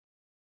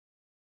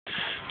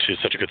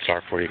such a good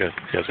start for you guys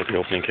with the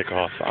opening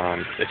kickoff.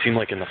 It seemed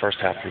like in the first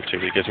half, too,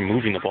 you guys were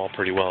moving the ball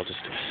pretty well, just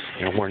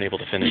weren't able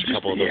to finish a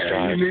couple of those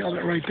drives. You nailed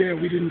it right there.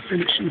 We didn't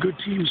finish, and good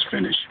teams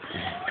finish.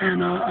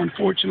 And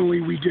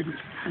unfortunately, we didn't.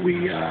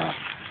 We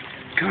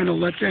kind of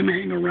let them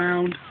hang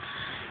around,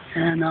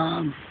 and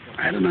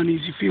I had an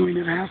uneasy feeling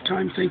at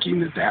halftime thinking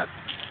that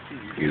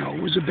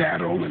was a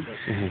bad omen,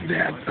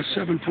 that a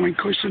 7-point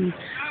cushion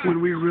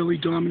when we really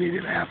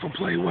dominated half a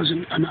play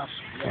wasn't enough.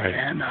 Right.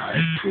 And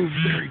it proved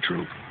very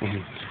true.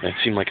 It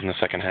seemed like in the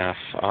second half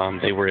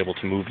they were able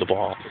to move the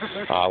ball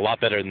a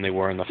lot better than they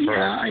were in the first.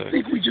 Yeah, I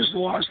think we just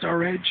lost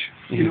our edge.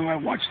 I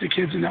watched the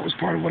kids, and that was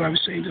part of what I was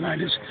saying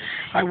tonight, is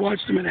I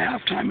watched them at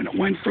halftime, and it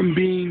went from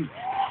being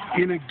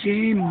in a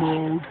game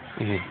mode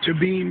to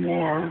being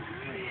more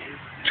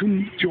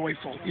too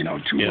joyful,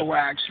 too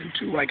relaxed, and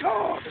too like,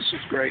 oh, this is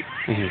great.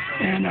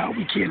 And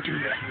we can't do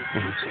that.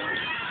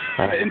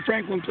 And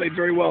Franklin played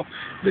very well.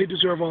 They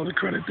deserve all the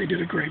credit. They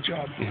did a great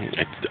job.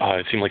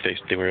 It seemed like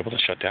they were able to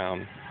shut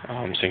down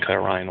St.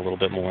 Clair Ryan a little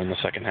bit more in the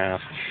second half.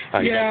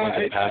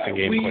 Passing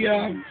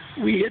game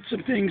we hit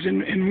some things,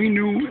 and we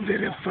knew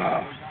that if,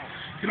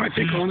 I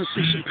think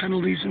honestly some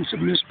penalties and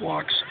some missed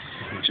blocks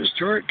just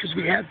hurt because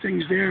we had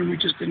things there and we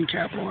just didn't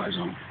capitalize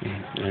on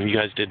them. And you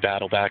guys did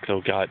battle back,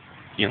 though, got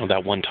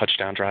that one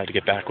touchdown drive to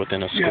get back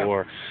within a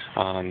score.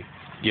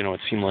 It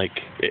seemed like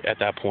at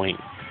that point,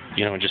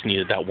 it just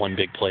needed that one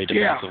big play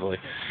defensively.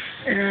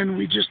 Yeah. And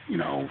we just,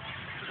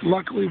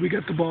 luckily we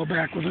got the ball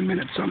back with a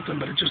minute something,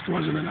 but it just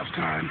wasn't enough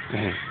time.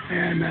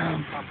 And,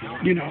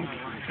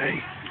 hey,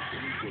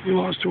 we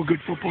lost to a good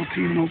football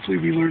team, and hopefully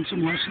we learn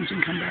some lessons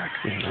and come back.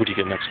 Who do you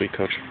get next week,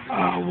 Coach?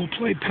 We'll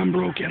play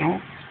Pembroke at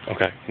home.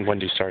 Okay. When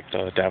do you start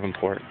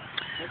Davenport?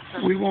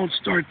 We won't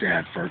start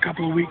that for a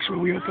couple of weeks where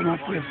we open up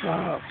with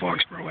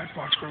Foxborough at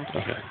Foxborough.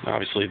 Okay.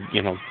 Obviously,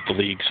 the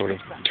league sort of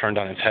turned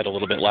on its head a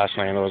little bit last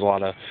night. There was a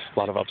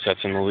lot of upsets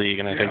in the league,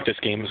 and I think this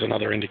game is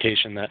another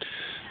indication that,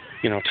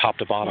 top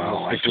to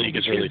bottom, this league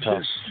is really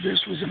tough. This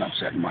was an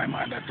upset in my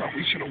mind. I thought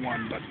we should have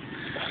won, but,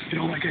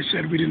 like I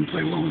said, we didn't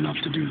play well enough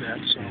to do that.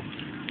 So.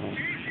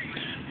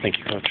 Thank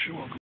you, Coach. You're welcome.